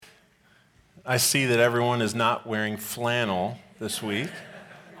I see that everyone is not wearing flannel this week.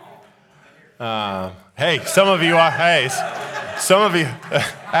 Hey, some of you are. Hey, some of you.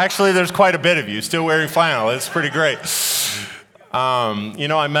 Actually, there's quite a bit of you still wearing flannel. It's pretty great.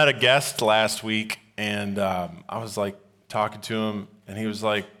 I met a guest last week, and I was like talking to him, and he was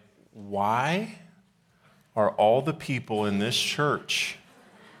like, "Why are all the people in this church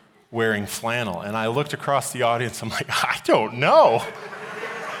wearing flannel?" And I looked across the audience. I'm like, I don't know.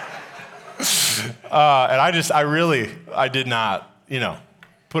 And I did not,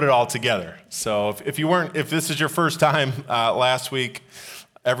 put it all together. So if this is your first time last week,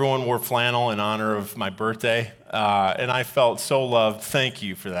 everyone wore flannel in honor of my birthday, and I felt so loved. Thank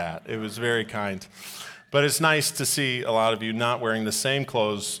you for that. It was very kind. But it's nice to see a lot of you not wearing the same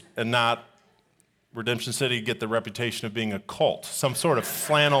clothes and not Redemption City get the reputation of being a cult, some sort of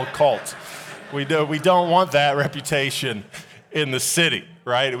flannel cult. We don't want that reputation in the city,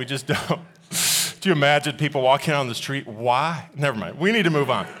 right? We just don't. Do you imagine people walking on the street? Why? Never mind. We need to move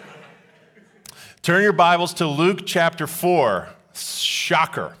on. Turn your Bibles to Luke chapter 4.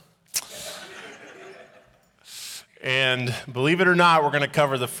 Shocker. And believe it or not, we're going to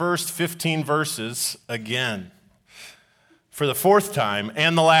cover the first 15 verses again. For the fourth time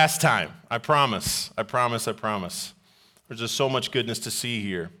and the last time. I promise. There's just so much goodness to see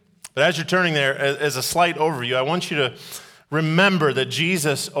here. But as you're turning there, as a slight overview, I want you to remember that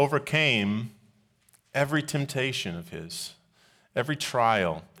Jesus overcame every temptation of his, every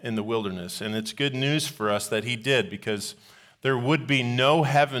trial in the wilderness. And it's good news for us that he did, because there would be no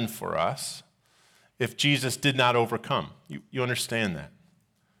heaven for us if Jesus did not overcome. You understand that?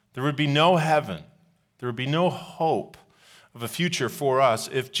 There would be no heaven. There would be no hope of a future for us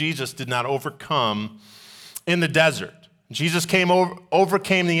if Jesus did not overcome in the desert. Jesus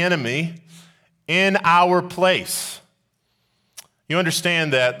overcame the enemy in our place. You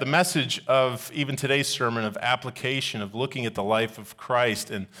understand that the message of even today's sermon, of application, of looking at the life of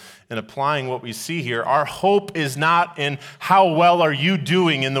Christ and applying what we see here, our hope is not in how well are you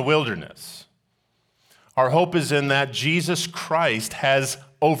doing in the wilderness. Our hope is in that Jesus Christ has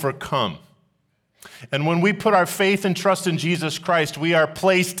overcome. And when we put our faith and trust in Jesus Christ, we are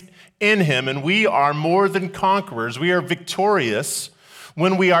placed in him, and we are more than conquerors. We are victorious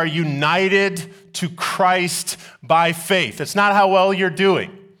when we are united to Christ by faith. It's not how well you're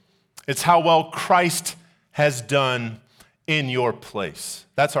doing. It's how well Christ has done in your place.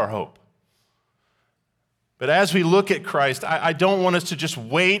 That's our hope. But as we look at Christ, I don't want us to just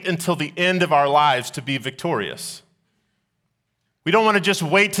wait until the end of our lives to be victorious. We don't want to just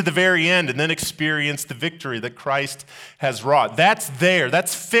wait to the very end and then experience the victory that Christ has wrought. That's there.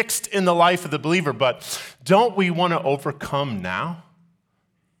 That's fixed in the life of the believer. But don't we want to overcome now?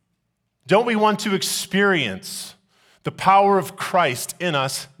 Don't we want to experience the power of Christ in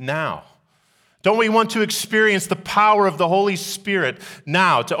us now? Don't we want to experience the power of the Holy Spirit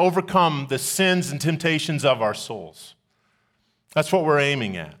now to overcome the sins and temptations of our souls? That's what we're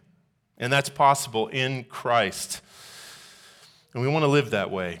aiming at. And that's possible in Christ. And we want to live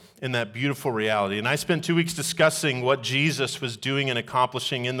that way, in that beautiful reality. And I spent 2 weeks discussing what Jesus was doing and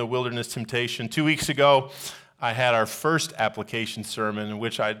accomplishing in the wilderness temptation. 2 weeks ago, I had our first application sermon in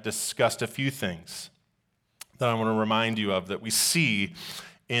which I discussed a few things that I want to remind you of that we see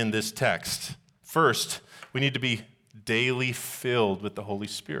in this text. First, we need to be daily filled with the Holy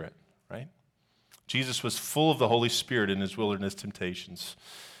Spirit, right? Jesus was full of the Holy Spirit in his wilderness temptations,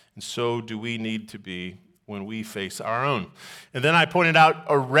 and so do we need to be when we face our own. And then I pointed out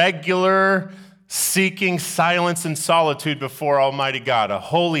a regular seeking silence and solitude before Almighty God, a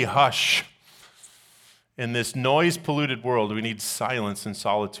holy hush. In this noise-polluted world, we need silence and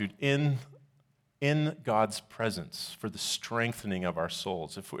solitude in God's presence for the strengthening of our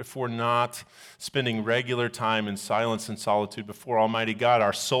souls. If we're not spending regular time in silence and solitude before Almighty God,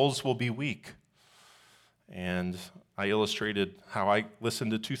 our souls will be weak. And I illustrated how I listen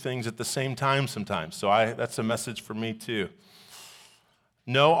to two things at the same time sometimes. So that's a message for me too.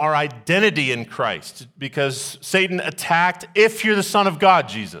 Know our identity in Christ, because Satan attacked, if you're the Son of God,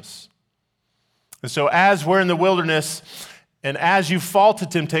 Jesus. And so as we're in the wilderness, and as you fall to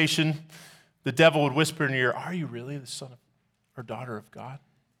temptation, the devil would whisper in your ear, are you really the son or daughter of God?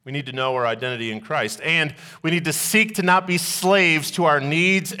 We need to know our identity in Christ. And we need to seek to not be slaves to our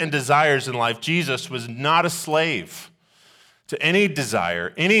needs and desires in life. Jesus was not a slave to any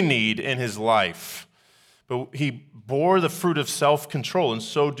desire, any need in his life. But he bore the fruit of self-control, and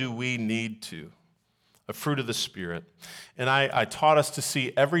so do we need to. A fruit of the Spirit. And I taught us to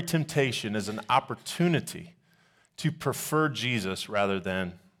see every temptation as an opportunity to prefer Jesus rather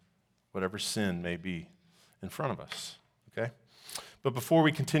than whatever sin may be in front of us, okay? But before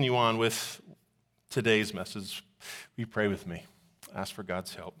we continue on with today's message. Will you pray with me? Ask for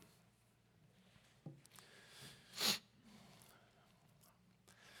God's help.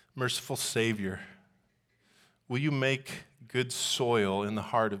 Merciful Savior, will you make good soil in the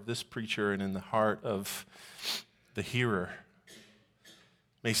heart of this preacher and in the heart of the hearer?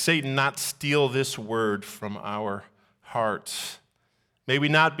 May Satan not steal this word from our hearts. May we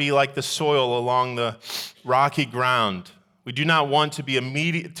not be like the soil along the rocky ground. We do not want to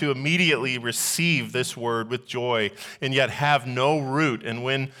immediately receive this word with joy and yet have no root. And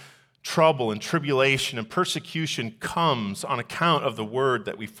when trouble and tribulation and persecution comes on account of the word,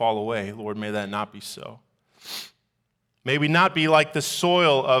 that we fall away, Lord, may that not be so. May we not be like the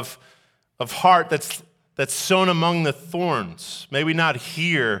soil of heart that's sown among the thorns. May we not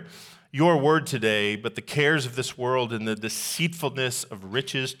hear your word today, but the cares of this world and the deceitfulness of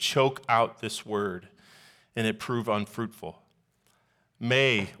riches choke out this word, and it prove unfruitful.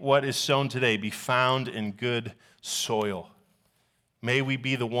 May what is sown today be found in good soil. May we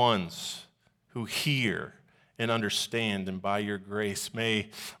be the ones who hear and understand, and by your grace, may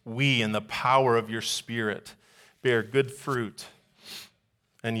we, in the power of your Spirit, bear good fruit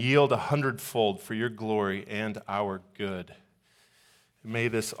and yield 100-fold for your glory and our good. May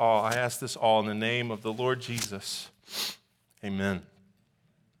this all, I ask this all in the name of the Lord Jesus. Amen.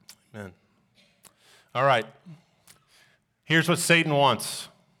 Amen. All right. Here's what Satan wants.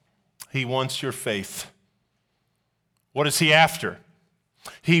 He wants your faith. What is he after?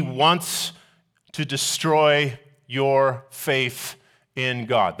 He wants to destroy your faith in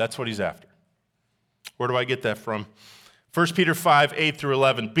God. That's what he's after. Where do I get that from? 1 Peter 5, 8 through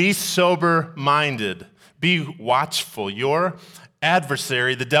 11. Be sober-minded. Be watchful. Your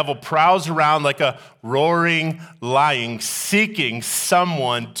adversary, the devil, prowls around like a roaring lion, seeking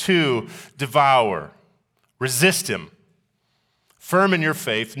someone to devour. Resist him. Firm in your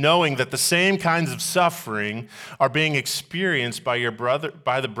faith, knowing that the same kinds of suffering are being experienced by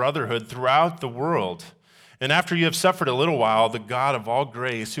the brotherhood throughout the world. And after you have suffered a little while, the God of all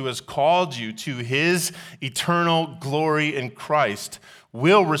grace, who has called you to his eternal glory in Christ,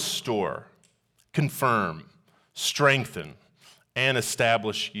 will restore, confirm, strengthen, and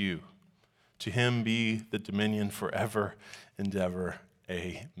establish you. To him be the dominion forever and ever.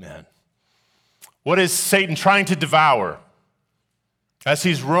 Amen. What is Satan trying to devour? As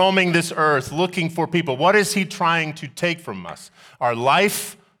he's roaming this earth looking for people, what is he trying to take from us? Our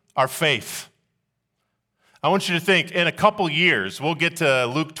life, our faith. I want you to think, in a couple years, we'll get to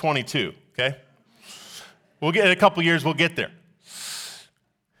Luke 22, okay? In a couple years, we'll get there.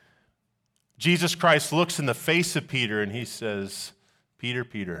 Jesus Christ looks in the face of Peter and he says, Peter,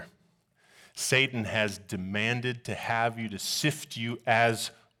 Peter, Satan has demanded to have you, to sift you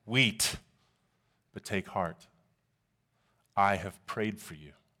as wheat, but take heart. I have prayed for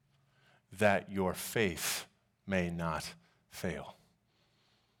you that your faith may not fail.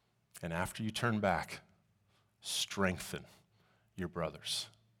 And after you turn back, strengthen your brothers,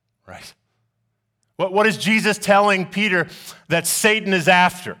 right? What is Jesus telling Peter that Satan is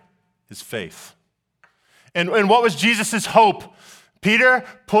after? His faith. And what was Jesus' hope? Peter,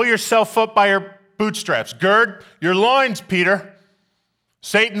 pull yourself up by your bootstraps. Gird your loins, Peter.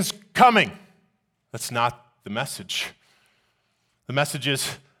 Satan's coming. That's not the message. The message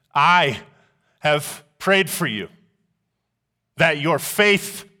is, I have prayed for you that your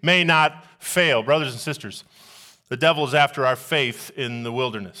faith may not fail. Brothers and sisters, the devil is after our faith in the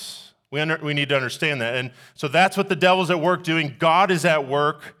wilderness. We need to understand that. And so that's what the devil's at work doing. God is at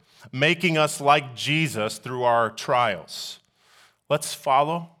work making us like Jesus through our trials. Let's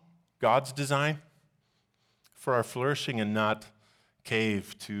follow God's design for our flourishing and not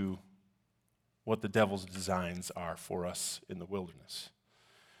cave to what the devil's designs are for us in the wilderness.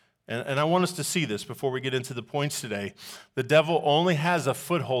 And I want us to see this before we get into the points today. The devil only has a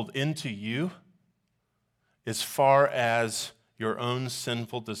foothold into you as far as your own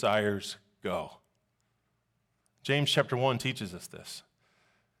sinful desires go. James chapter 1 teaches us this.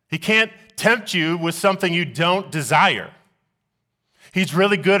 He can't tempt you with something you don't desire. He's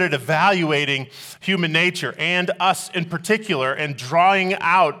really good at evaluating human nature and us in particular and drawing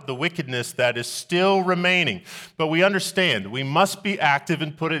out the wickedness that is still remaining. But we understand we must be active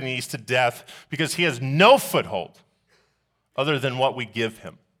and put enemies to death because he has no foothold other than what we give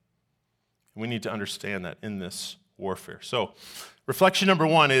him. We need to understand that in this warfare. So, reflection number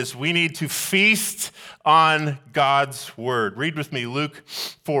 1 is we need to feast on God's word. Read with me Luke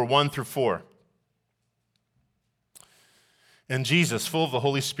 4, 1 through 4. And Jesus, full of the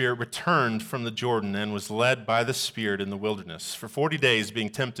Holy Spirit, returned from the Jordan and was led by the Spirit in the wilderness for 40 days, being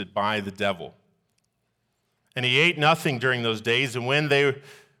tempted by the devil. And he ate nothing during those days, and when they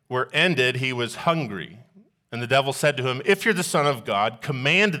were ended, he was hungry. And the devil said to him, "If you're the Son of God,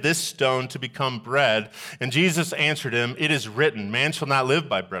 command this stone to become bread." And Jesus answered him, "It is written, man shall not live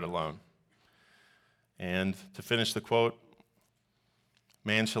by bread alone." And to finish the quote,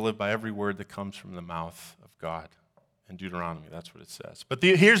 man shall live by every word that comes from the mouth of God. In Deuteronomy, that's what it says. But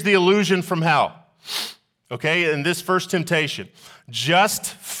here's the illusion from hell. Okay, in this first temptation,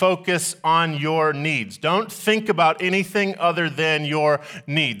 just focus on your needs. Don't think about anything other than your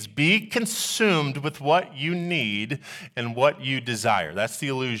needs. Be consumed with what you need and what you desire. That's the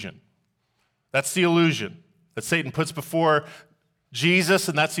illusion. That's the illusion that Satan puts before Jesus,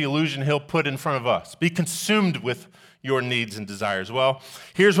 and that's the illusion he'll put in front of us. Be consumed with your needs and desires. Well,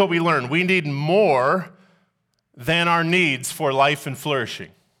 here's what we learn. We need more than our needs for life and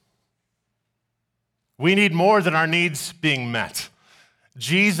flourishing. We need more than our needs being met.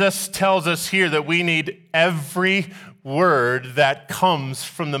 Jesus tells us here that we need every word that comes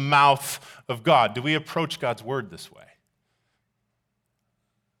from the mouth of God. Do we approach God's word this way?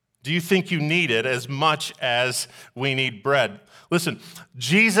 Do you think you need it as much as we need bread? Listen,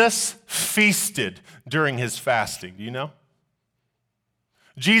 Jesus feasted during his fasting. Do you know?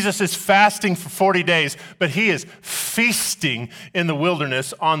 Jesus is fasting for 40 days, but he is feasting in the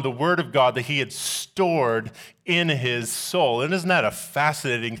wilderness on the word of God that he had stored in his soul. And isn't that a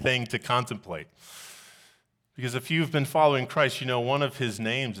fascinating thing to contemplate? Because if you've been following Christ, you know one of his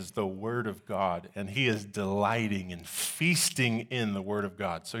names is the Word of God, and he is delighting and feasting in the Word of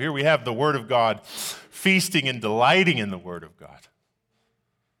God. So here we have the Word of God feasting and delighting in the Word of God.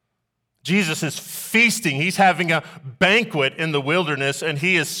 Jesus is feasting. He's having a banquet in the wilderness, and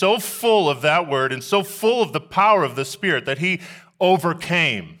he is so full of that word and so full of the power of the Spirit that he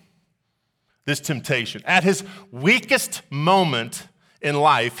overcame this temptation. At his weakest moment in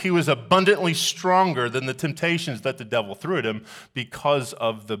life, he was abundantly stronger than the temptations that the devil threw at him because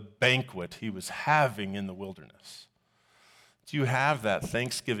of the banquet he was having in the wilderness. Do you have that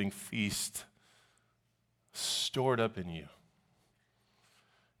Thanksgiving feast stored up in you?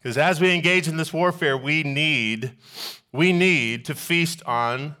 Because as we engage in this warfare, we need to feast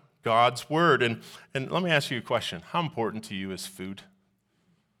on God's word. And let me ask you a question. How important to you is food?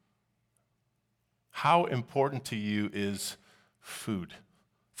 How important to you is food?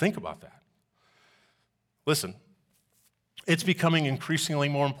 Think about that. Listen, it's becoming increasingly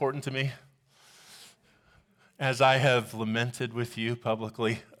more important to me as I have lamented with you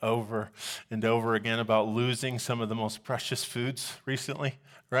publicly over and over again about losing some of the most precious foods recently,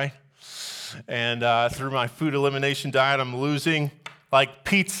 right? And through my food elimination diet, I'm losing like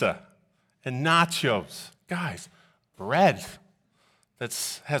pizza and nachos. Guys, bread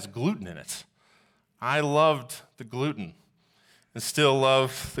that has gluten in it. I loved the gluten and still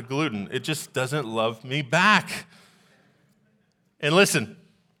love the gluten. It just doesn't love me back. And listen,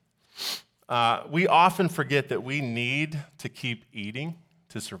 we often forget that we need to keep eating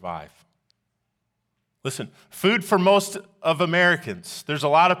to survive. Listen, food for most of Americans, there's a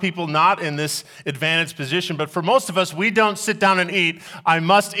lot of people not in this advantaged position, but for most of us, we don't sit down and eat. I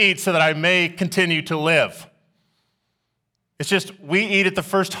must eat so that I may continue to live. It's just we eat at the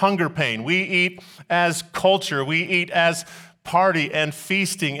first hunger pain. We eat as culture. We eat as party and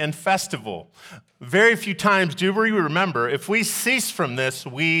feasting and festival. Very few times do we remember, if we cease from this,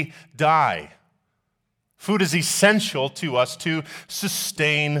 we die. Food is essential to us to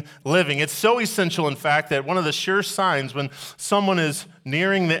sustain living. It's so essential, in fact, that one of the sure signs when someone is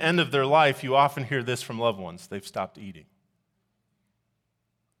nearing the end of their life, you often hear this from loved ones: they've stopped eating.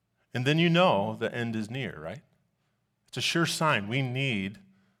 And then you know the end is near, right? It's a sure sign. We need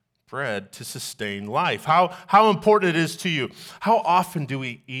bread to sustain life. How important it is to you. How often do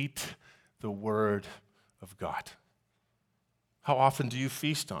we eat the Word of God? How often do you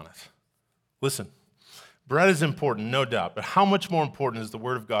feast on it? Listen, bread is important, no doubt, but how much more important is the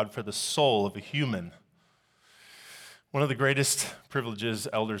Word of God for the soul of a human? One of the greatest privileges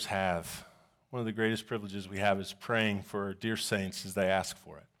elders have, one of the greatest privileges we have is praying for our dear saints as they ask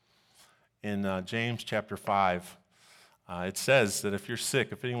for it. In James chapter 5, it says that if you're sick,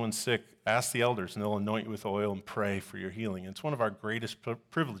 if anyone's sick, ask the elders and they'll anoint you with oil and pray for your healing. It's one of our greatest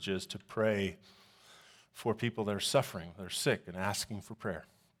privileges to pray for people that are suffering, that are sick, and asking for prayer.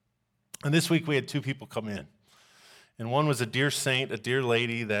 And this week we had two people come in. And one was a dear saint, a dear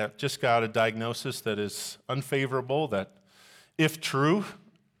lady that just got a diagnosis that is unfavorable, that if true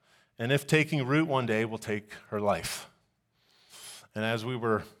and if taking root one day will take her life. And as we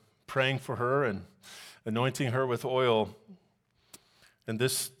were praying for her and anointing her with oil, and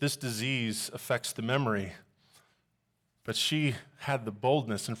this disease affects the memory, but she had the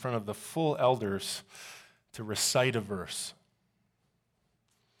boldness in front of the full elders to recite a verse.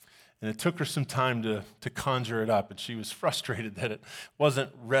 And it took her some time to conjure it up, and she was frustrated that it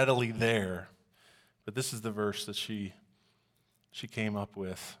wasn't readily there. But this is the verse that she came up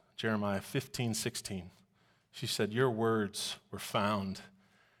with, Jeremiah 15:16. She said, "Your words were found,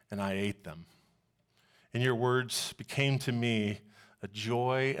 and I ate them. And your words became to me a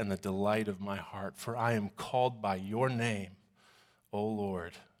joy and the delight of my heart, for I am called by your name, O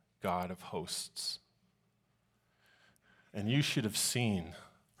Lord, God of hosts." And you should have seen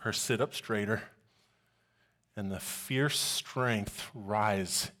her sit up straighter and the fierce strength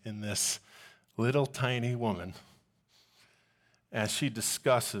rise in this little tiny woman as she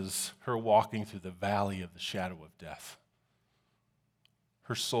discusses her walking through the valley of the shadow of death.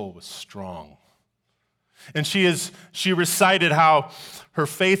 Her soul was strong. And she recited how her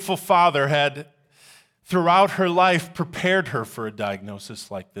faithful father had, throughout her life, prepared her for a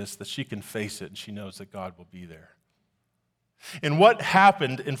diagnosis like this, that she can face it and she knows that God will be there. And what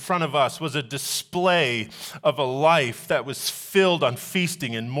happened in front of us was a display of a life that was filled on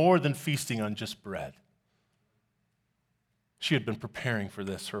feasting and more than feasting on just bread. She had been preparing for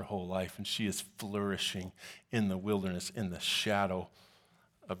this her whole life, and she is flourishing in the wilderness, in the shadow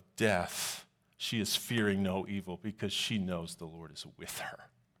of death. She is fearing no evil because she knows the Lord is with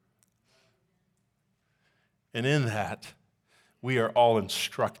her. And in that, we are all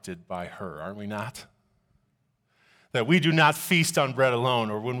instructed by her, aren't we not? That we do not feast on bread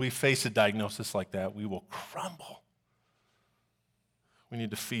alone, or when we face a diagnosis like that, we will crumble. We need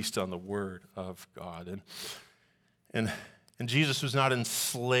to feast on the Word of God. And Jesus was not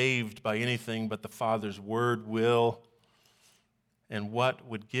enslaved by anything but the Father's word, will, and what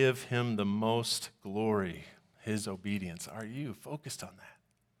would give him the most glory, his obedience. Are you focused on that?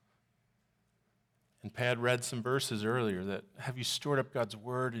 And Pat read some verses earlier that have you stored up God's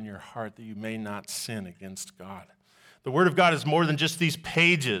word in your heart that you may not sin against God? The Word of God is more than just these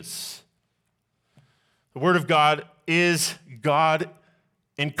pages. The Word of God is God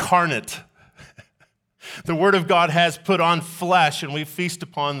incarnate. The Word of God has put on flesh, and we feast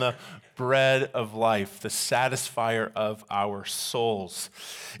upon the bread of life, the satisfier of our souls.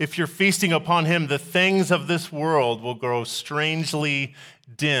 If you're feasting upon Him, the things of this world will grow strangely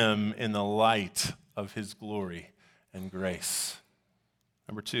dim in the light of His glory and grace.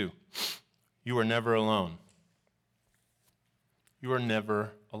 Number 2, you are never alone. You are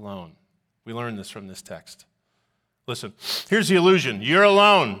never alone. We learn this from this text. Listen, here's the illusion. You're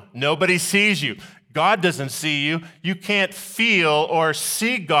alone. Nobody sees you. God doesn't see you. You can't feel or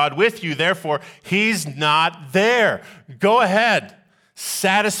see God with you. Therefore, He's not there. Go ahead.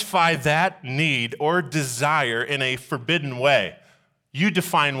 Satisfy that need or desire in a forbidden way. You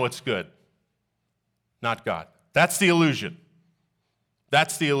define what's good, not God. That's the illusion.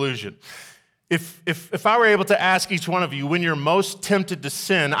 That's the illusion. If I were able to ask each one of you when you're most tempted to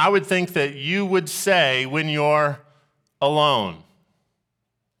sin, I would think that you would say when you're alone.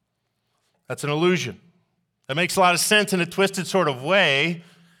 That's an illusion. That makes a lot of sense in a twisted sort of way.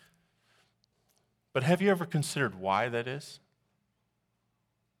 But have you ever considered why that is?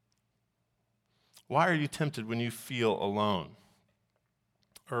 Why are you tempted when you feel alone?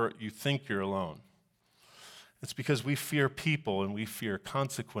 Or you think you're alone? It's because we fear people and we fear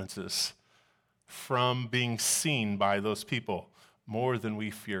consequences from being seen by those people more than we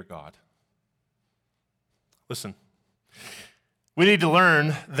fear God. Listen, we need to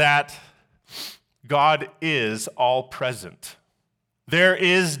learn that God is all present. There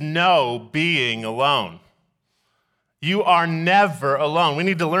is no being alone. You are never alone. We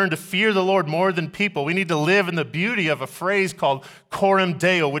need to learn to fear the Lord more than people. We need to live in the beauty of a phrase called coram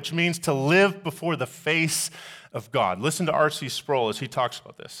Deo, which means to live before the face of God. Listen to R.C. Sproul as he talks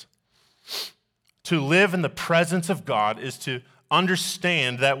about this. To live in the presence of God is to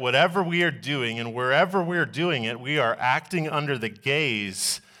understand that whatever we are doing and wherever we are doing it, we are acting under the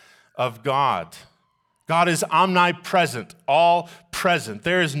gaze of God. God is omnipresent, all present.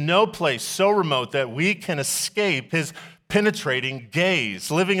 There is no place so remote that we can escape His penetrating gaze.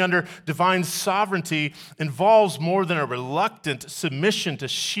 Living under divine sovereignty involves more than a reluctant submission to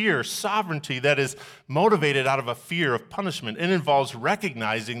sheer sovereignty that is motivated out of a fear of punishment. It involves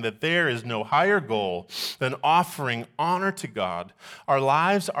recognizing that there is no higher goal than offering honor to God. Our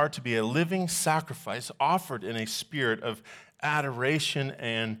lives are to be a living sacrifice offered in a spirit of adoration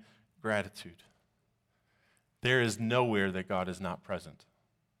and gratitude. There is nowhere that God is not present.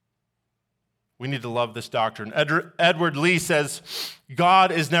 We need to love this doctrine. Edward Lee says,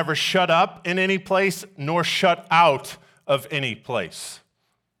 God is never shut up in any place nor shut out of any place.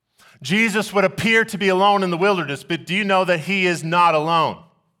 Jesus would appear to be alone in the wilderness, but do you know that He is not alone?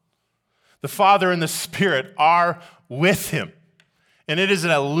 The Father and the Spirit are with Him. And it is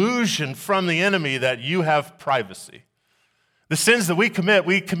an illusion from the enemy that you have privacy. The sins that we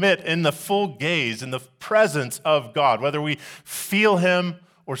commit in the full gaze, in the presence of God. Whether we feel him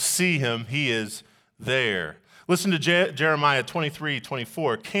or see him, he is there. Listen to Jeremiah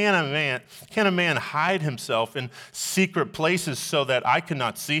 23:24. Can a man hide himself in secret places so that I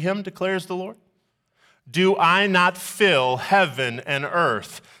cannot see him, declares the Lord? Do I not fill heaven and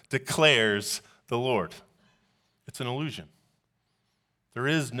earth, declares the Lord. It's an illusion. There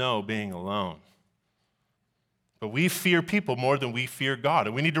is no being alone. But we fear people more than we fear God.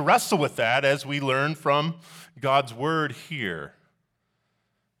 And we need to wrestle with that as we learn from God's word here.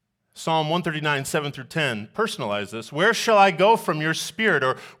 Psalm 139, 7 through 10, personalize this. Where shall I go from your spirit,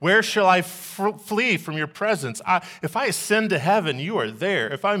 or where shall I flee from your presence? If I ascend to heaven, you are there.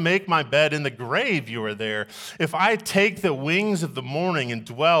 If I make my bed in the grave, you are there. If I take the wings of the morning and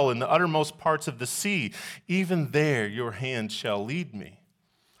dwell in the uttermost parts of the sea, even there your hand shall lead me,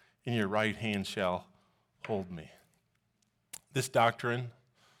 and your right hand shall hold me. This doctrine,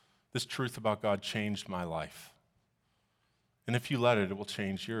 this truth about God changed my life. And if you let it, it will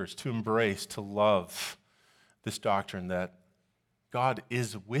change yours. To embrace, to love this doctrine that God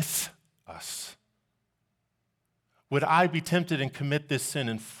is with us. Would I be tempted and commit this sin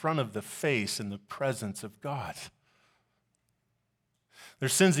in front of the face and the presence of God?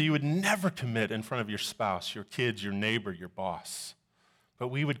 There's sins that you would never commit in front of your spouse, your kids, your neighbor, your boss. But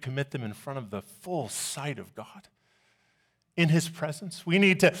we would commit them in front of the full sight of God. In his presence. We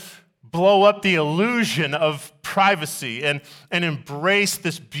need to blow up the illusion of privacy and embrace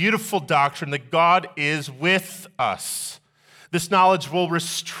this beautiful doctrine that God is with us. This knowledge will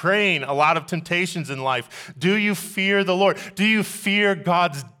restrain a lot of temptations in life. Do you fear the Lord? Do you fear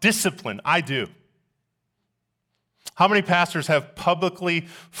God's discipline? I do. How many pastors have publicly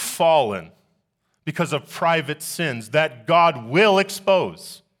fallen because of private sins that God will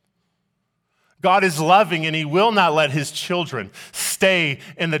expose? God is loving, and he will not let his children stay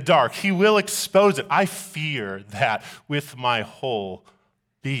in the dark. He will expose it. I fear that with my whole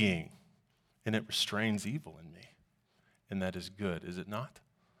being, and it restrains evil in me, and that is good, is it not?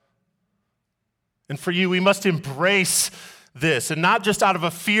 And for you, we must embrace this, and not just out of a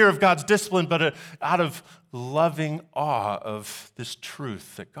fear of God's discipline, but out of loving awe of this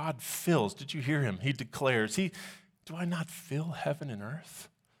truth that God fills. Did you hear him? He declares, do I not fill heaven and earth?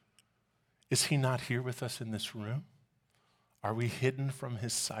 Is he not here with us in this room? Are we hidden from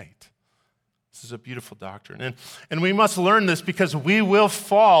his sight? This is a beautiful doctrine. And we must learn this because we will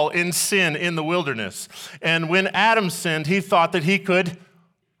fall in sin in the wilderness. And when Adam sinned, he thought that he could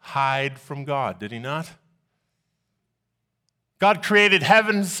hide from God, did he not? God created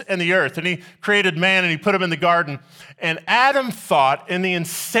heavens and the earth, and he created man, and he put him in the garden. And Adam thought in the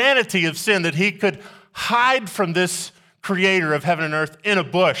insanity of sin that he could hide from this creator of heaven and earth in a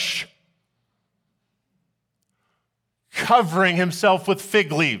bush, covering himself with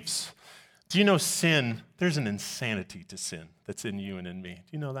fig leaves. Do you know sin? There's an insanity to sin that's in you and in me. Do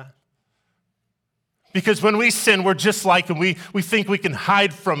you know that? Because when we sin, we're just like him. We think we can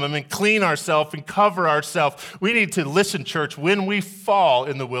hide from him and clean ourselves and cover ourselves. We need to listen, church. When we fall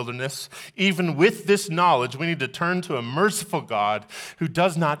in the wilderness, even with this knowledge, we need to turn to a merciful God who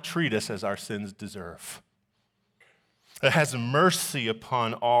does not treat us as our sins deserve. That has mercy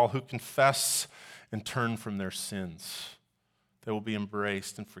upon all who confess and turn from their sins. They will be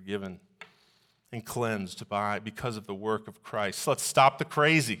embraced and forgiven and cleansed because of the work of Christ. Let's stop the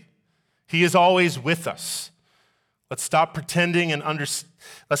crazy. He is always with us. Let's stop pretending and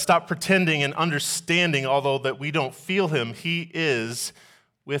understanding, although that we don't feel him. He is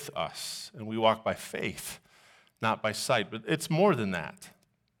with us, and we walk by faith, not by sight. But it's more than that.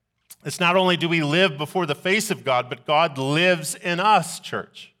 It's not only do we live before the face of God, but God lives in us,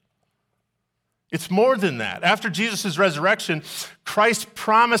 church. It's more than that. After Jesus' resurrection, Christ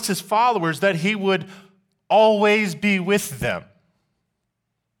promised his followers that he would always be with them.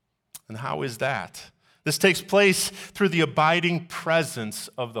 And how is that? This takes place through the abiding presence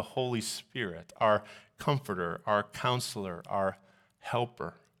of the Holy Spirit, our comforter, our counselor, our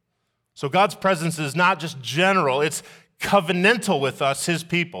helper. So God's presence is not just general, it's covenantal with us, his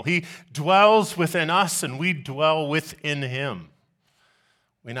people. He dwells within us, and we dwell within him.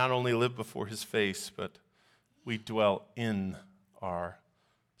 We not only live before his face, but we dwell in our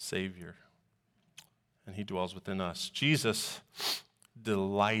Savior, and he dwells within us. Jesus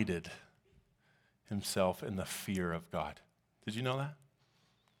delighted himself in the fear of God. Did you know that?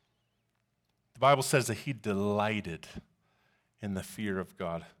 The Bible says that he delighted in the fear of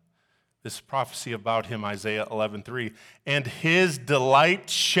God. This prophecy about him, Isaiah 11:3, and his delight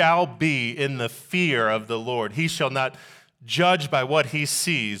shall be in the fear of the Lord. He shall not judge by what he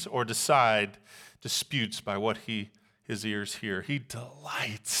sees, or decide disputes by what his ears hear. He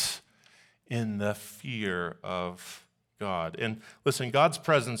delights in the fear of God. And listen, God's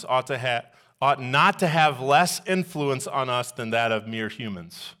presence ought not to have less influence on us than that of mere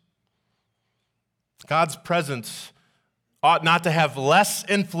humans. God's presence ought not to have less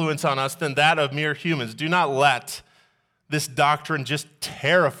influence on us than that of mere humans. Do not let this doctrine just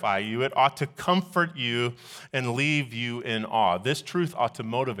terrify you. It ought to comfort you and leave you in awe. This truth ought to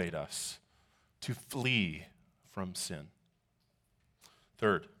motivate us to flee from sin.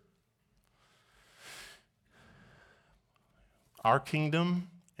 Third, our kingdom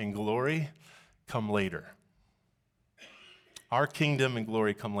and glory come later. Our kingdom and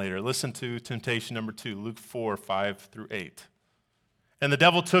glory come later. Listen to temptation number 2, Luke 4, 5-8. And the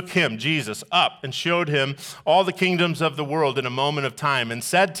devil took him, Jesus, up and showed him all the kingdoms of the world in a moment of time, and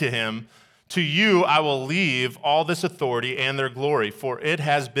said to him, to you I will leave all this authority and their glory, for it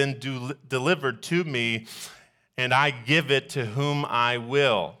has been delivered to me, and I give it to whom I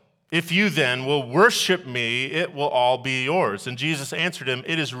will. If you then will worship me, it will all be yours. And Jesus answered him,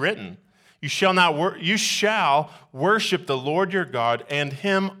 it is written, you shall worship the Lord your God, and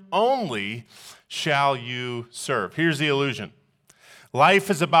him only shall you serve. Here's the illusion. Life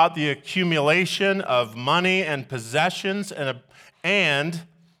is about the accumulation of money and possessions and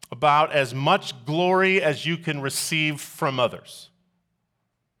about as much glory as you can receive from others.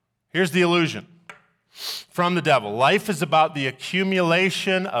 Here's the illusion from the devil. Life is about the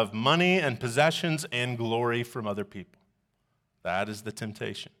accumulation of money and possessions and glory from other people. That is the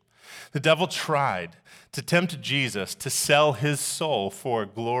temptation. The devil tried to tempt Jesus to sell his soul for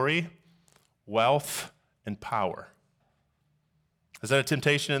glory, wealth, and power. Is that a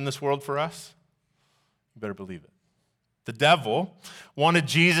temptation in this world for us? You better believe it. The devil wanted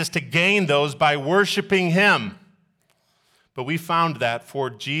Jesus to gain those by worshiping him. But we found that for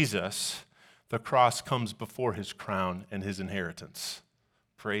Jesus, the cross comes before his crown and his inheritance.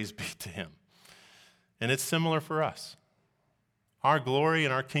 Praise be to him. And it's similar for us. Our glory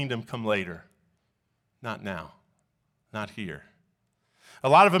and our kingdom come later. Not now. Not here. A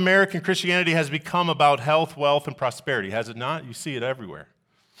lot of American Christianity has become about health, wealth, and prosperity, has it not? You see it everywhere.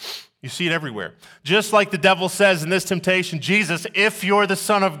 You see it everywhere. Just like the devil says in this temptation, Jesus, if you're the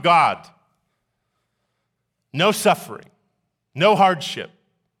Son of God, no suffering, no hardship.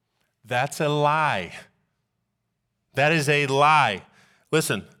 That's a lie. That is a lie.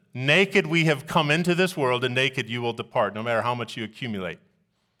 Listen, naked we have come into this world, and naked you will depart, no matter how much you accumulate.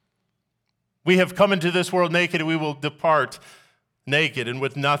 We have come into this world naked, and we will depart naked and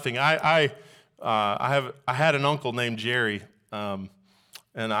with nothing. I had an uncle named Jerry, and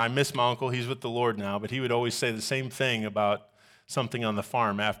I miss my uncle. He's with the Lord now, but he would always say the same thing about something on the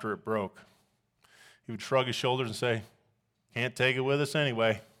farm after it broke. He would shrug his shoulders and say, can't take it with us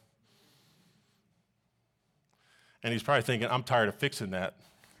anyway. And he's probably thinking, I'm tired of fixing that.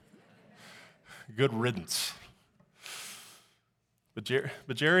 Good riddance. But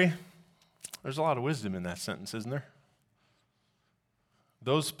Jerry, there's a lot of wisdom in that sentence, isn't there?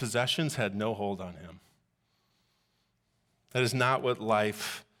 Those possessions had no hold on him. That is not what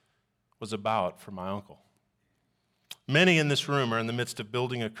life was about for my uncle. Many in this room are in the midst of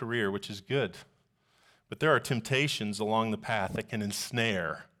building a career, which is good. But there are temptations along the path that can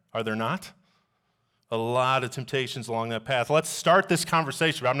ensnare, are there not? A lot of temptations along that path. Let's start this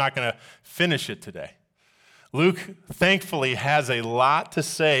conversation, but I'm not going to finish it today. Luke, thankfully, has a lot to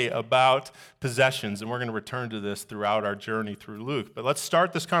say about possessions, and we're going to return to this throughout our journey through Luke. But let's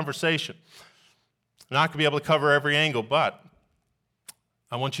start this conversation. I'm not going to be able to cover every angle, but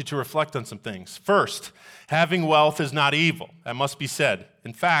I want you to reflect on some things. First, having wealth is not evil. That must be said.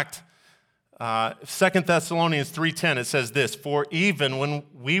 In fact, 2 Thessalonians 3:10, it says this, for even when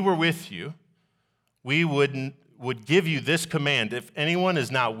we were with you, we would give you this command, if anyone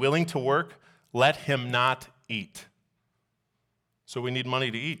is not willing to work, let him not eat. So we need money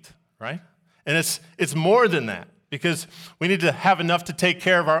to eat, right? And it's more than that, because we need to have enough to take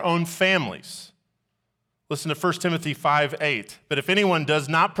care of our own families. Listen to 1 Timothy 5:8. But if anyone does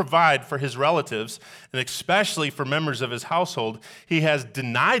not provide for his relatives, and especially for members of his household, he has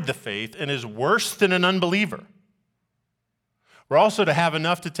denied the faith and is worse than an unbeliever. We're also to have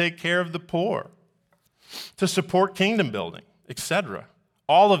enough to take care of the poor, to support kingdom building, etc.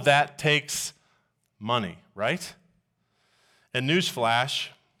 All of that takes money, right? And newsflash,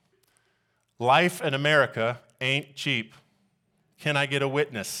 life in America ain't cheap. Can I get a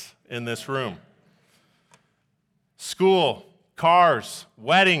witness in this room? School, cars,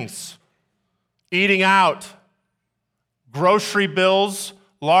 weddings, eating out, grocery bills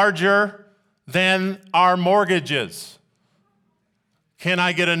larger than our mortgages. Can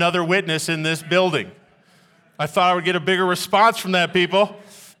I get another witness in this building? I thought I would get a bigger response from that, people.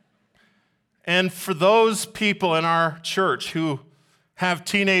 And for those people in our church who have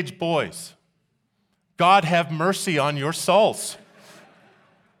teenage boys, God have mercy on your souls.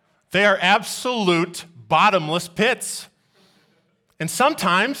 They are absolute bottomless pits. And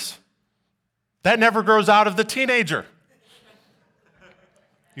sometimes that never grows out of the teenager.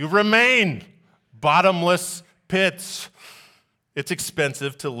 You remain bottomless pits. It's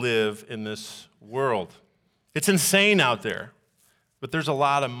expensive to live in this world. It's insane out there, but there's a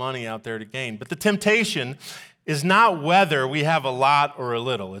lot of money out there to gain. But the temptation is not whether we have a lot or a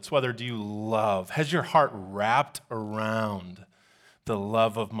little. It's whether do you love. Has your heart wrapped around the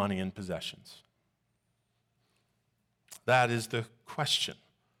love of money and possessions? That is the question.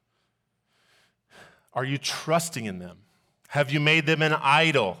 Are you trusting in them? Have you made them an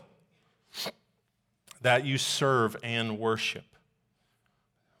idol that you serve and worship?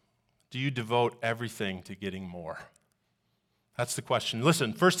 Do you devote everything to getting more? That's the question.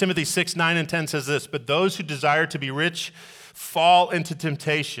 Listen, 1 Timothy 6, 9, and 10 says this, but those who desire to be rich fall into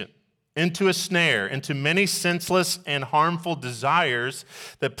temptation, into a snare, into many senseless and harmful desires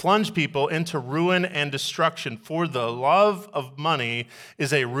that plunge people into ruin and destruction. For the love of money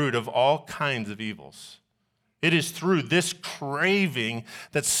is a root of all kinds of evils. It is through this craving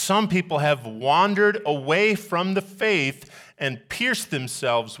that some people have wandered away from the faith and pierced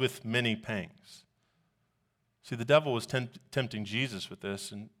themselves with many pangs. See, the devil was tempting Jesus with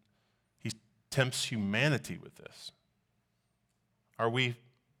this, and he tempts humanity with this. Are we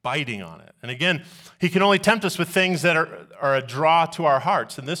biting on it? And again, he can only tempt us with things that are a draw to our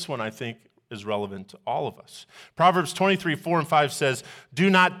hearts. And this one, I think, is relevant to all of us. Proverbs 23, 4 and 5 says, do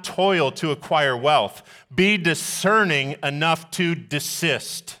not toil to acquire wealth. Be discerning enough to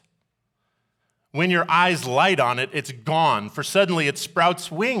desist. When your eyes light on it, it's gone, for suddenly it sprouts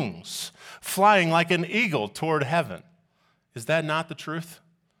wings, flying like an eagle toward heaven. Is that not the truth?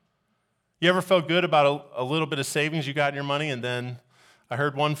 You ever felt good about a little bit of savings you got in your money, and then I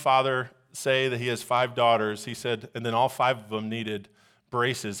heard one father say that he has 5 daughters. He said, and then all 5 of them needed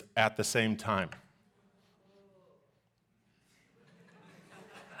braces at the same time.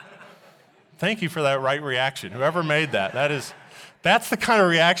 Thank you for that right reaction. Whoever made that, that's the kind of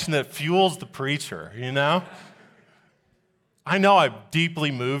reaction that fuels the preacher, you know? I know I've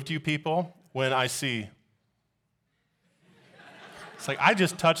deeply moved you people when I see, it's like I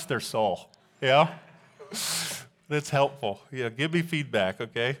just touched their soul, you know? That's helpful. Yeah, give me feedback,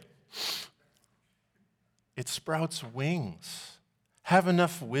 okay? It sprouts wings. Have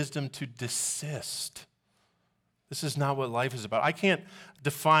enough wisdom to desist. This is not what life is about. I can't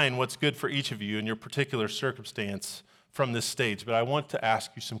define what's good for each of you in your particular circumstance from this stage, but I want to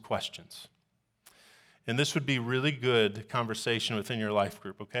ask you some questions. And this would be really good conversation within your life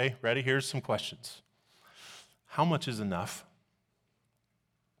group, okay? Ready? Here's some questions. How much is enough?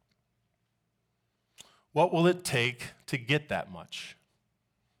 What will it take to get that much?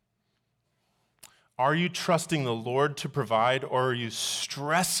 Are you trusting the Lord to provide, or are you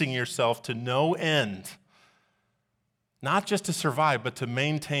stressing yourself to no end, not just to survive, but to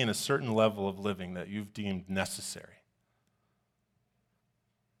maintain a certain level of living that you've deemed necessary?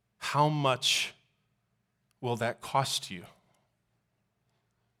 How much will that cost you?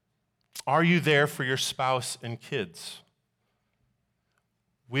 Are you there for your spouse and kids?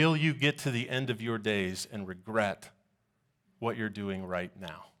 Will you get to the end of your days and regret what you're doing right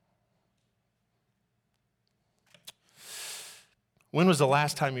now? When was the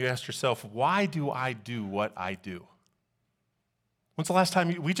last time you asked yourself, why do I do what I do? When's the last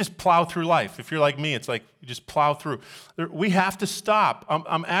time we just plow through life? If you're like me, it's like you just plow through. We have to stop.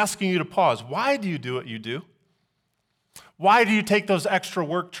 I'm asking you to pause. Why do you do what you do? Why do you take those extra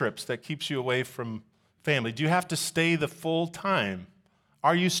work trips that keeps you away from family? Do you have to stay the full time?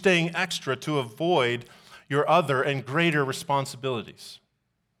 Are you staying extra to avoid your other and greater responsibilities?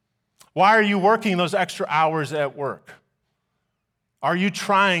 Why are you working those extra hours at work? Are you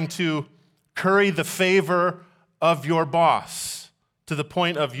trying to curry the favor of your boss to the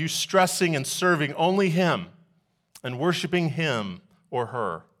point of you stressing and serving only him and worshiping him or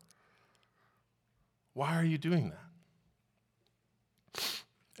her? Why are you doing that?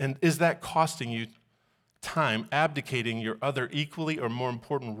 And is that costing you time, abdicating your other equally or more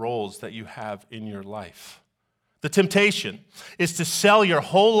important roles that you have in your life? The temptation is to sell your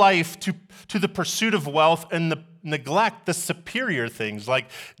whole life to the pursuit of wealth and neglect the superior things like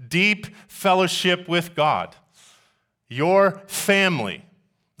deep fellowship with God, your family,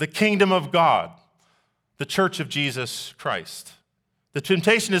 the kingdom of God, the church of Jesus Christ. The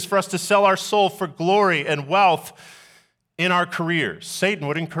temptation is for us to sell our soul for glory and wealth in our careers. Satan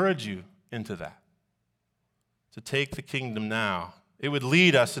would encourage you into that, to take the kingdom now. It would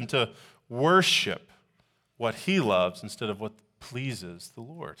lead us into worship what he loves instead of what pleases the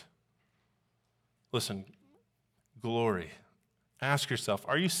Lord. Listen, glory. Ask yourself,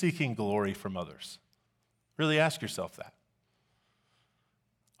 are you seeking glory from others? Really ask yourself that.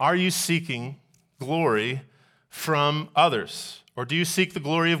 Are you seeking glory from others? Or do you seek the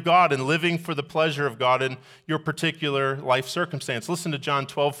glory of God and living for the pleasure of God in your particular life circumstance? Listen to John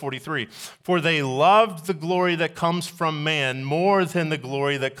 12:43. For they loved the glory that comes from man more than the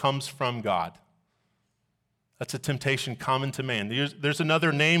glory that comes from God. That's a temptation common to man. There's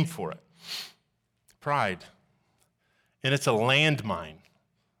another name for it. Pride. And it's a landmine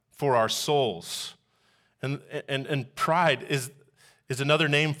for our souls. And pride is another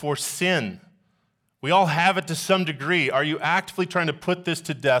name for sin. We all have it to some degree. Are you actively trying to put this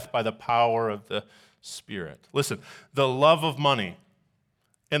to death by the power of the Spirit? Listen, the love of money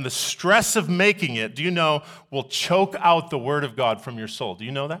and the stress of making it, do you know, will choke out the Word of God from your soul. Do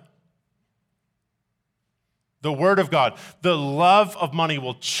you know that? The Word of God, the love of money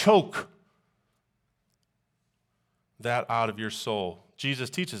will choke that out of your soul.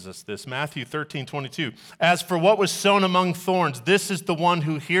 Jesus teaches us this. Matthew 13:22. As for what was sown among thorns, this is the one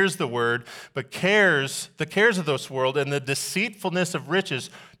who hears the word, but the cares of this world and the deceitfulness of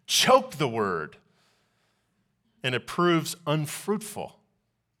riches choke the word, and it proves unfruitful.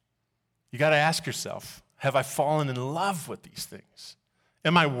 You got to ask yourself, have I fallen in love with these things?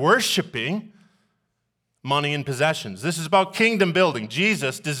 Am I worshiping money and possessions? This is about kingdom building.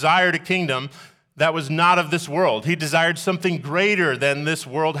 Jesus desired a kingdom that was not of this world. He desired something greater than this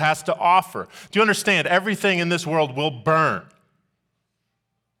world has to offer. Do you understand? Everything in this world will burn.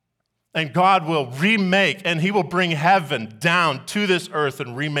 And God will remake, and he will bring heaven down to this earth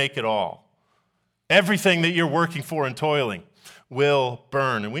and remake it all. Everything that you're working for and toiling will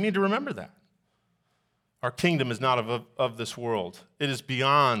burn. And we need to remember that. Our kingdom is not of this world. It is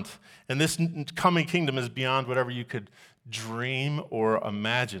beyond. And this coming kingdom is beyond whatever you could dream or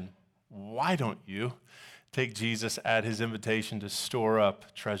imagine. Why don't you take Jesus at his invitation to store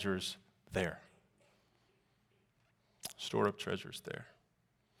up treasures there? Store up treasures there.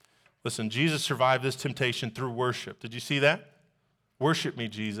 Listen, Jesus survived this temptation through worship. Did you see that? Worship me,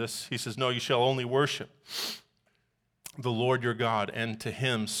 Jesus. He says, no, you shall only worship the Lord your God, and to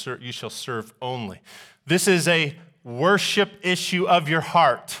him you shall serve only. This is a worship issue of your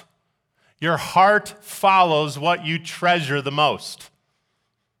heart. Your heart follows what you treasure the most.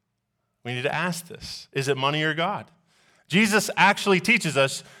 We need to ask this. Is it money or God? Jesus actually teaches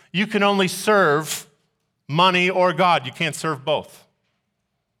us you can only serve money or God. You can't serve both.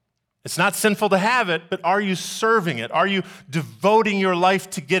 It's not sinful to have it, but are you serving it? Are you devoting your life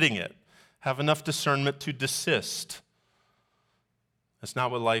to getting it? Have enough discernment to desist. That's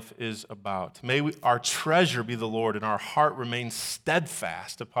not what life is about. May our treasure be the Lord and our heart remain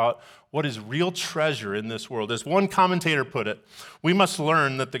steadfast about what is real treasure in this world. As one commentator put it, we must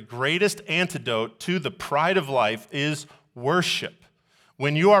learn that the greatest antidote to the pride of life is worship.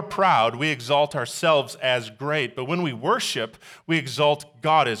 When you are proud, we exalt ourselves as great, but when we worship, we exalt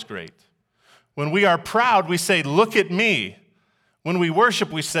God as great. When we are proud, we say, look at me. When we worship,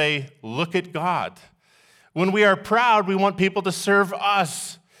 we say, look at God. When we are proud, we want people to serve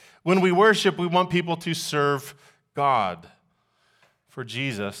us. When we worship, we want people to serve God. For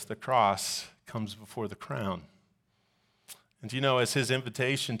Jesus, the cross comes before the crown. And you know, as his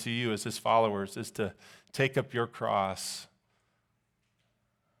invitation to you as his followers is to take up your cross,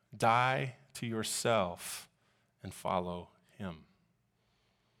 die to yourself, and follow him.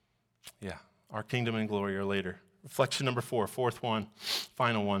 Yeah, our kingdom and glory are later. Reflection number 4, fourth one,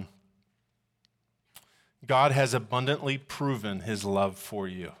 final one. God has abundantly proven his love for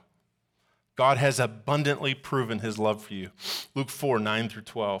you. God has abundantly proven his love for you. Luke 4, 9 through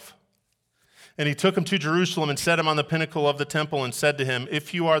 12. And he took him to Jerusalem and set him on the pinnacle of the temple and said to him,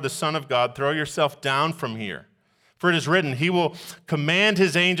 if you are the Son of God, throw yourself down from here. For it is written, he will command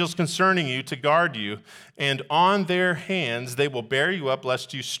his angels concerning you to guard you, and on their hands they will bear you up,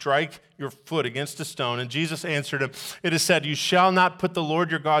 lest you strike your foot against a stone. And Jesus answered him, it is said, you shall not put the Lord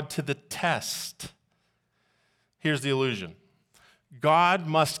your God to the test. Here's the illusion. God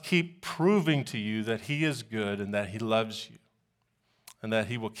must keep proving to you that he is good and that he loves you and that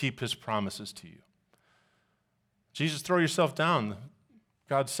he will keep his promises to you. Jesus, throw yourself down.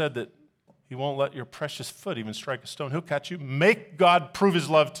 God said that he won't let your precious foot even strike a stone. He'll catch you. Make God prove his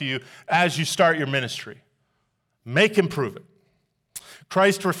love to you as you start your ministry. Make him prove it.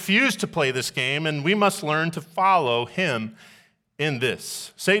 Christ refused to play this game, and we must learn to follow him in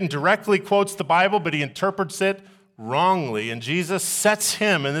this. Satan directly quotes the Bible, but he interprets it wrongly, and Jesus sets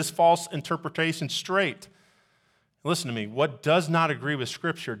him and this false interpretation straight. Listen to me, what does not agree with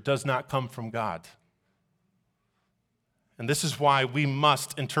Scripture does not come from God. And this is why we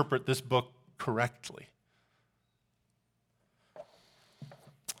must interpret this book correctly.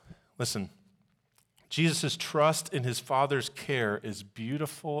 Listen, Jesus' trust in his Father's care is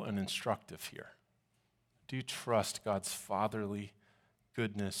beautiful and instructive here. Do you trust God's fatherly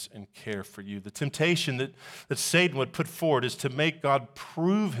goodness and care for you? The temptation that Satan would put forward is to make God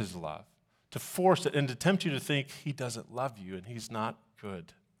prove his love, to force it, and to tempt you to think he doesn't love you and he's not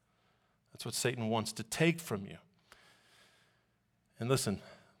good. That's what Satan wants to take from you. And listen,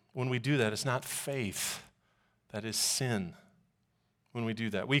 when we do that, it's not faith, that is sin. When we do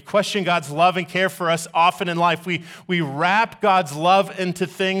that, we question God's love and care for us often in life. We wrap God's love into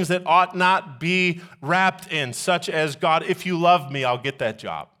things that ought not be wrapped in, such as, God, if you love me, I'll get that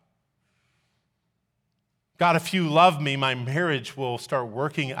job. God, if you love me, my marriage will start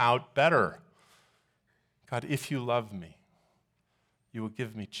working out better. God, if you love me, you will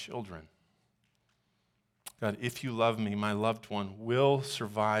give me children. God, if you love me, my loved one will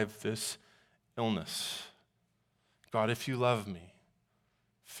survive this illness. God, if you love me,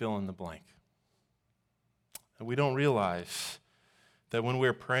 fill in the blank. And we don't realize that when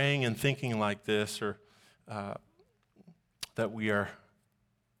we're praying and thinking like this, or that we are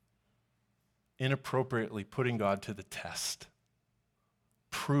inappropriately putting God to the test.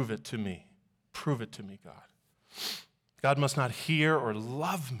 Prove it to me. Prove it to me, God. God must not hear or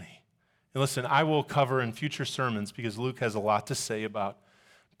love me. And listen, I will cover in future sermons, because Luke has a lot to say about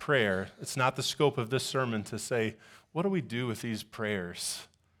prayer. It's not the scope of this sermon to say, what do we do with these prayers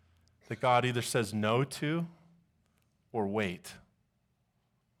that God either says no to or wait?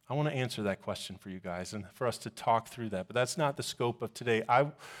 I want to answer that question for you guys and for us to talk through that, but that's not the scope of today.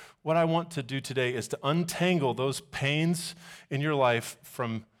 What I want to do today is to untangle those pains in your life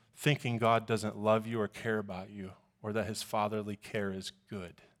from thinking God doesn't love you or care about you, or that his fatherly care is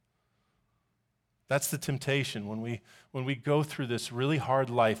good. That's the temptation when we go through this really hard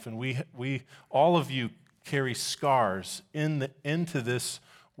life, and we all of you carry scars into this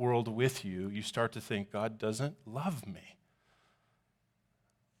world with you. You start to think, God doesn't love me.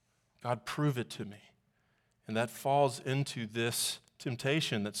 God, prove it to me. And that falls into this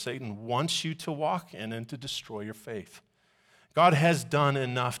temptation that Satan wants you to walk in and to destroy your faith. God has done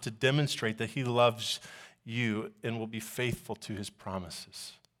enough to demonstrate that he loves you and will be faithful to his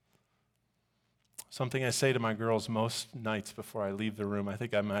promises. Something I say to my girls most nights before I leave the room, I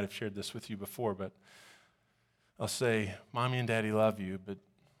think I might have shared this with you before, but I'll say, Mommy and Daddy love you, but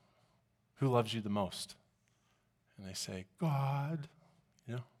who loves you the most? And they say, God,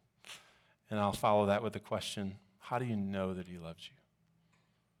 you know. And I'll follow that with the question, how do you know that he loves you?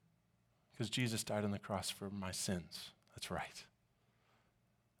 Because Jesus died on the cross for my sins. That's right.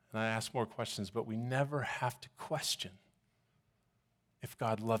 And I ask more questions, but we never have to question if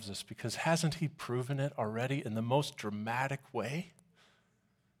God loves us, because hasn't he proven it already in the most dramatic way?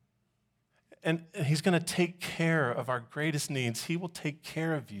 And he's going to take care of our greatest needs. He will take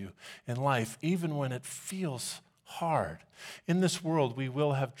care of you in life, even when it feels hard. In this world, we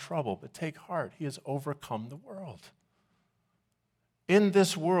will have trouble, but take heart. He has overcome the world. In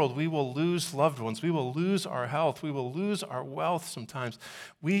this world, we will lose loved ones. We will lose our health. We will lose our wealth sometimes.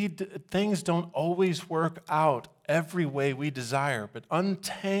 Things don't always work out every way we desire, but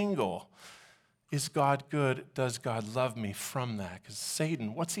untangle, is God good? Does God love me from that? Because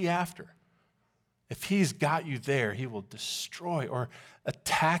Satan, what's he after? If he's got you there, he will destroy or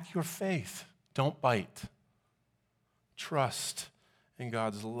attack your faith. Don't bite. Trust in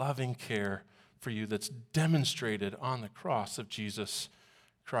God's loving care for you that's demonstrated on the cross of Jesus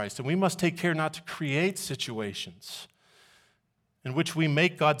Christ. And we must take care not to create situations in which we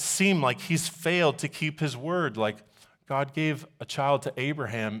make God seem like he's failed to keep his word, like God gave a child to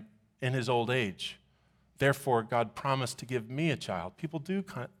Abraham in his old age. Therefore, God promised to give me a child. People do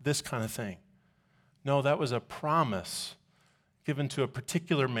this kind of thing. No, that was a promise given to a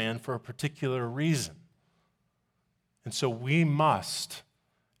particular man for a particular reason. And so we must,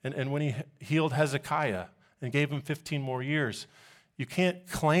 and when he healed Hezekiah and gave him 15 more years, you can't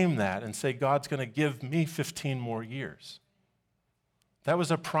claim that and say, God's going to give me 15 more years. That was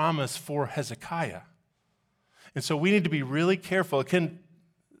a promise for Hezekiah. And so we need to be really careful.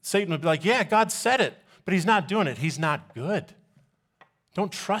 Satan would be like, yeah, God said it, but he's not doing it. He's not good.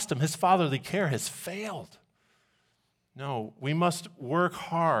 Don't trust him. His fatherly care has failed. No, we must work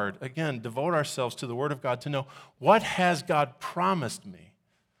hard, again, devote ourselves to the Word of God to know what has God promised me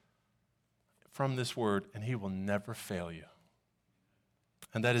from this Word, and he will never fail you.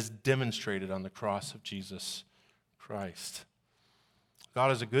 And that is demonstrated on the cross of Jesus Christ. God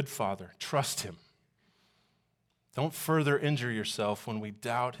is a good Father. Trust him. Don't further injure yourself when we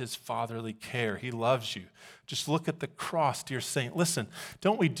doubt his fatherly care. He loves you. Just look at the cross, dear saint. Listen,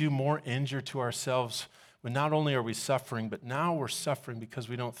 don't we do more injury to ourselves when not only are we suffering, but now we're suffering because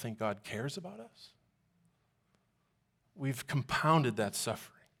we don't think God cares about us? We've compounded that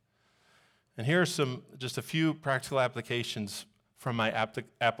suffering. And here are just a few practical applications from my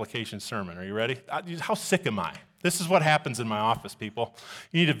application sermon. Are you ready? How sick am I? This is what happens in my office, people.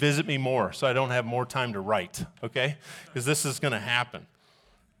 You need to visit me more so I don't have more time to write, okay? Because this is going to happen.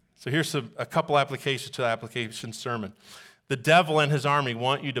 So here's a couple applications to the application sermon. The devil and his army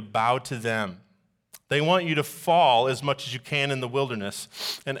want you to bow to them. They want you to fall as much as you can in the wilderness.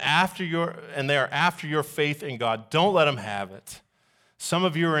 And they are after your faith in God. Don't let them have it. Some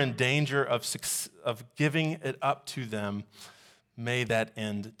of you are in danger of giving it up to them. May that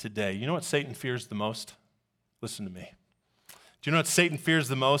end today. You know what Satan fears the most? Listen to me. Do you know what Satan fears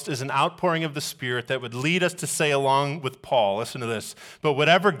the most? Is an outpouring of the Spirit that would lead us to say along with Paul, listen to this, but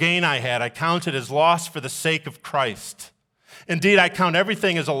whatever gain I had, I counted as loss for the sake of Christ. Indeed, I count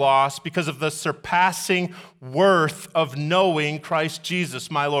everything as a loss because of the surpassing worth of knowing Christ Jesus,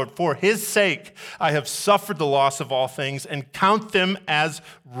 my Lord. For his sake, I have suffered the loss of all things and count them as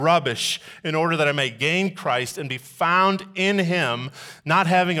rubbish in order that I may gain Christ and be found in him, not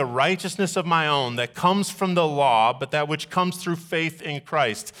having a righteousness of my own that comes from the law, but that which comes through faith in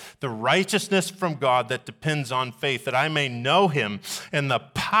Christ, the righteousness from God that depends on faith, that I may know him and the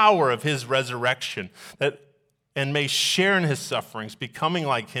power of his resurrection, and may share in his sufferings, becoming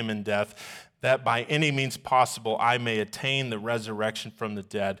like him in death, that by any means possible I may attain the resurrection from the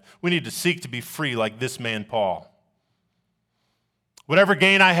dead. We need to seek to be free like this man Paul. Whatever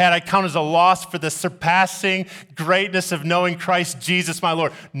gain I had, I count as a loss for the surpassing greatness of knowing Christ Jesus, my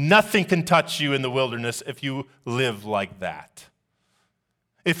Lord. Nothing can touch you in the wilderness if you live like that.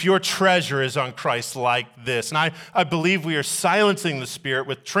 If your treasure is on Christ like this. And I believe we are silencing the Spirit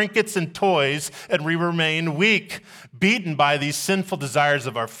with trinkets and toys, and we remain weak, beaten by these sinful desires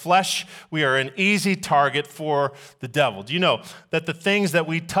of our flesh. We are an easy target for the devil. Do you know that the things that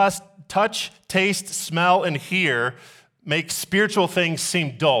we touch, taste, smell, and hear make spiritual things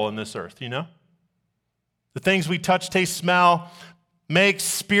seem dull in this earth, you know? The things we touch, taste, smell, make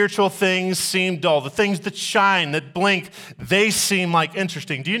spiritual things seem dull. The things that shine, that blink, they seem like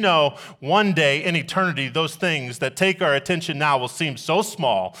interesting. Do you know one day in eternity, those things that take our attention now will seem so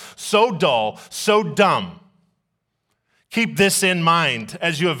small, so dull, so dumb? Keep this in mind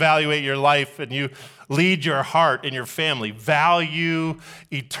as you evaluate your life and you lead your heart and your family. Value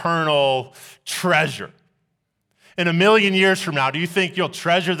eternal treasure. In 1,000,000 years from now, do you think you'll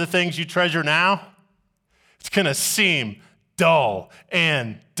treasure the things you treasure now? It's going to seem dull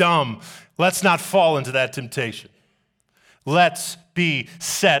and dumb. Let's not fall into that temptation. Let's be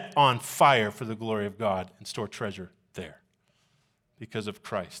set on fire for the glory of God and store treasure there because of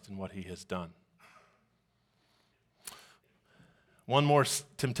Christ and what he has done. One more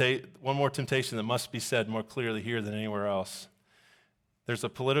temptation that must be said more clearly here than anywhere else. There's a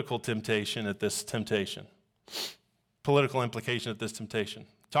political temptation at this temptation. Political implication at this temptation.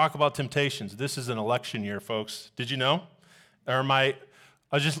 Talk about temptations. This is an election year, folks. Did you know?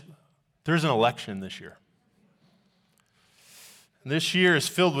 There's an election this year. And this year is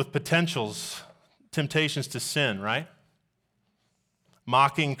filled with temptations to sin, right?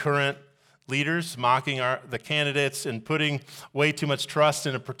 Mocking current leaders, mocking the candidates, and putting way too much trust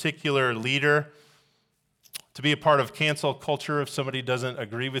in a particular leader. To be a part of cancel culture if somebody doesn't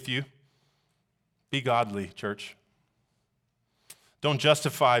agree with you. Be godly, church. Don't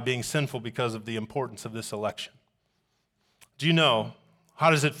justify being sinful because of the importance of this election. Do you know,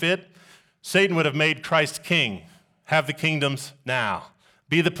 how does it fit? Satan would have made Christ king. Have the kingdoms now.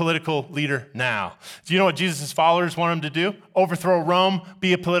 Be the political leader now. Do you know what Jesus' followers want him to do? Overthrow Rome,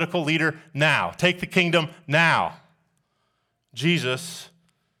 be a political leader now. Take the kingdom now. Jesus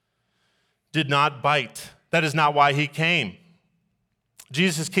did not bite. That is not why he came.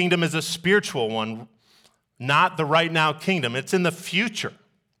 Jesus' kingdom is a spiritual one, not the right now kingdom. It's in the future,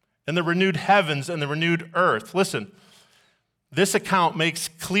 in the renewed heavens and the renewed earth. Listen. This account makes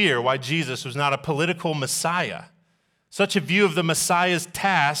clear why Jesus was not a political Messiah. Such a view of the Messiah's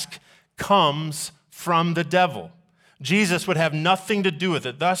task comes from the devil. Jesus would have nothing to do with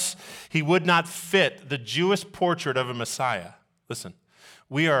it. Thus, he would not fit the Jewish portrait of a Messiah. Listen,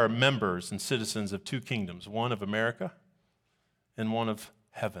 we are members and citizens of two kingdoms, one of America and one of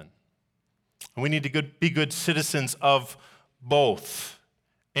heaven. And we need to be good citizens of both.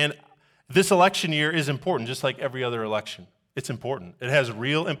 And this election year is important, just like every other election. It's important. It has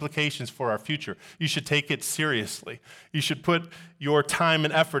real implications for our future. You should take it seriously. You should put your time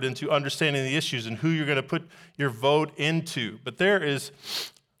and effort into understanding the issues and who you're going to put your vote into. But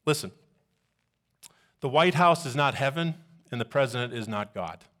listen, the White House is not heaven, and the president is not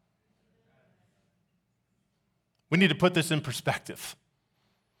God. We need to put this in perspective.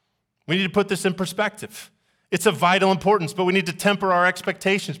 It's of vital importance, but we need to temper our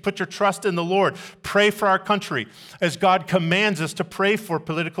expectations. Put your trust in the Lord. Pray for our country as God commands us to pray for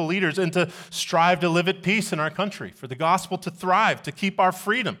political leaders and to strive to live at peace in our country, for the gospel to thrive, to keep our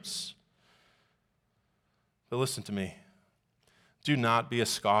freedoms. But listen to me. Do not be a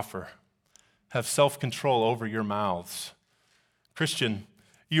scoffer. Have self-control over your mouths. Christian,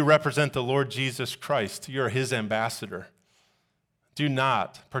 you represent the Lord Jesus Christ. You're his ambassador. Do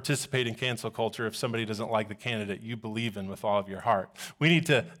not participate in cancel culture if somebody doesn't like the candidate you believe in with all of your heart. We need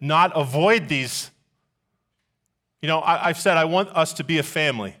to not avoid these. I've said I want us to be a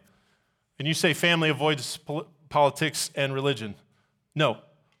family. And you say family avoids politics and religion. No,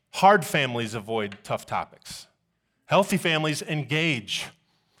 hard families avoid tough topics. Healthy families engage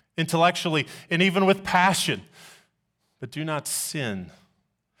intellectually and even with passion. But do not sin.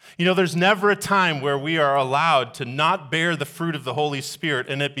 There's never a time where we are allowed to not bear the fruit of the Holy Spirit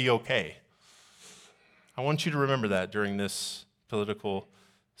and it be okay. I want you to remember that during this political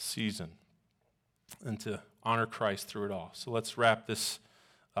season and to honor Christ through it all. So let's wrap this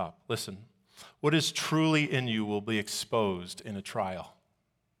up. Listen, what is truly in you will be exposed in a trial.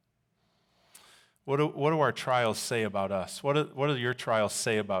 What do our trials say about us? What do your trials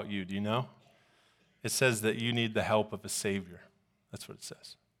say about you? Do you know? It says that you need the help of a Savior. That's what it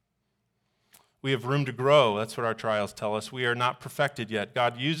says. We have room to grow. That's what our trials tell us. We are not perfected yet.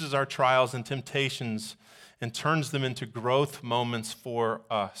 God uses our trials and temptations and turns them into growth moments for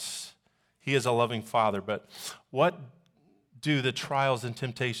us. He is a loving Father. But what do the trials and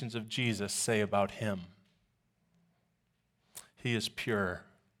temptations of Jesus say about him? He is pure.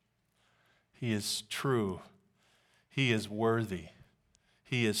 He is true. He is worthy.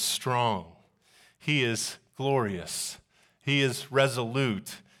 He is strong. He is glorious. He is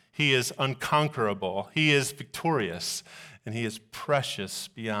resolute. He is unconquerable. He is victorious. And he is precious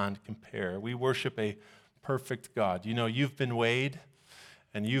beyond compare. We worship a perfect God. You've been weighed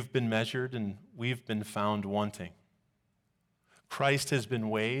and you've been measured and we've been found wanting. Christ has been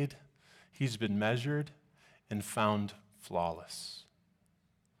weighed, he's been measured and found flawless.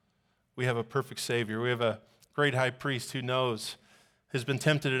 We have a perfect Savior. We have a great high priest who has been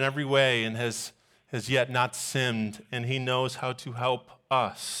tempted in every way and has yet not sinned, and he knows how to help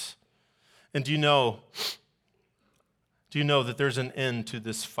us. And do you know that there's an end to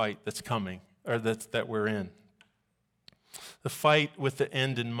this fight that's coming, or that we're in? The fight with the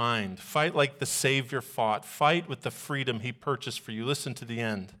end in mind. Fight like the Savior fought. Fight with the freedom he purchased for you. Listen to the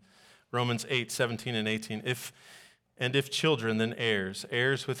end. Romans 8:17 and 18. If children, then heirs,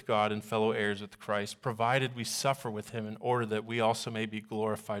 heirs with God and fellow heirs with Christ, provided we suffer with him in order that we also may be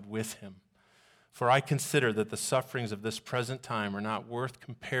glorified with him. For I consider that the sufferings of this present time are not worth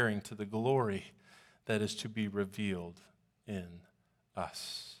comparing to the glory that is to be revealed in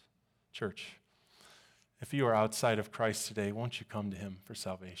us. Church, if you are outside of Christ today, won't you come to him for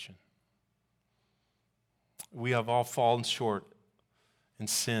salvation? We have all fallen short and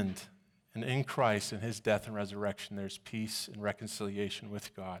sinned. And in Christ and his death and resurrection, there's peace and reconciliation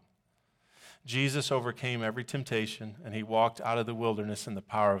with God. Jesus overcame every temptation, and he walked out of the wilderness in the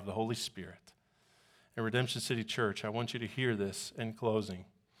power of the Holy Spirit. At Redemption City Church, I want you to hear this in closing.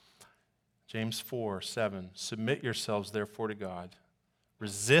 James 4:7, submit yourselves therefore to God.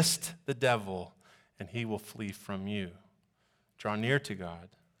 Resist the devil, and he will flee from you. Draw near to God,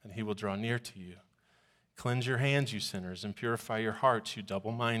 and he will draw near to you. Cleanse your hands, you sinners, and purify your hearts, you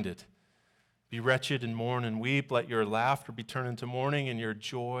double-minded. Be wretched and mourn and weep. Let your laughter be turned into mourning and your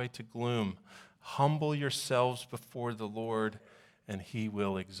joy to gloom. Humble yourselves before the Lord, and he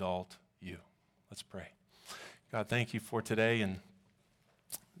will exalt you. Let's pray. God, thank you for today. And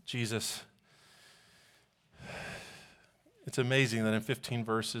Jesus, it's amazing that in 15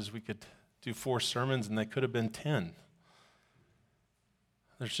 verses we could do 4 sermons and they could have been 10.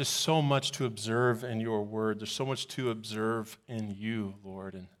 There's just so much to observe in your word. There's so much to observe in you,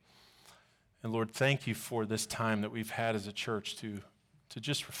 Lord. And Lord, thank you for this time that we've had as a church to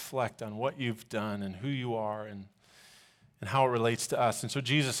just reflect on what you've done and who you are and how it relates to us. And so,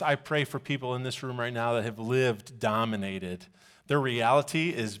 Jesus, I pray for people in this room right now that have lived dominated. Their reality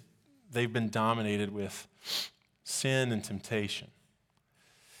is they've been dominated with sin and temptation.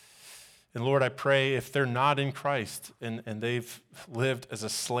 And Lord, I pray if they're not in Christ and they've lived as a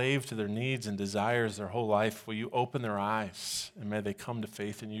slave to their needs and desires their whole life, will you open their eyes and may they come to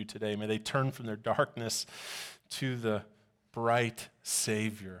faith in you today. May they turn from their darkness to the bright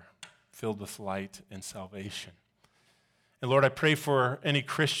Savior filled with light and salvation. And Lord, I pray for any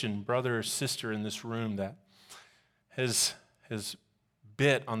Christian brother or sister in this room that has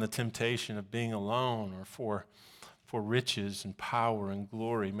bit on the temptation of being alone or for riches and power and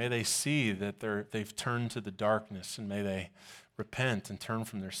glory. May they see that they've turned to the darkness, and may they repent and turn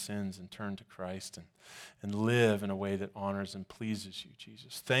from their sins and turn to Christ and live in a way that honors and pleases you,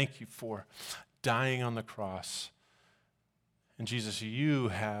 Jesus. Thank you for dying on the cross. And Jesus, you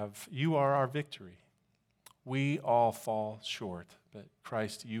are our victory. We all fall short, but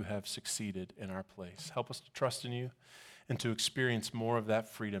Christ, you have succeeded in our place. Help us to trust in you and to experience more of that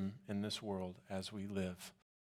freedom in this world as we live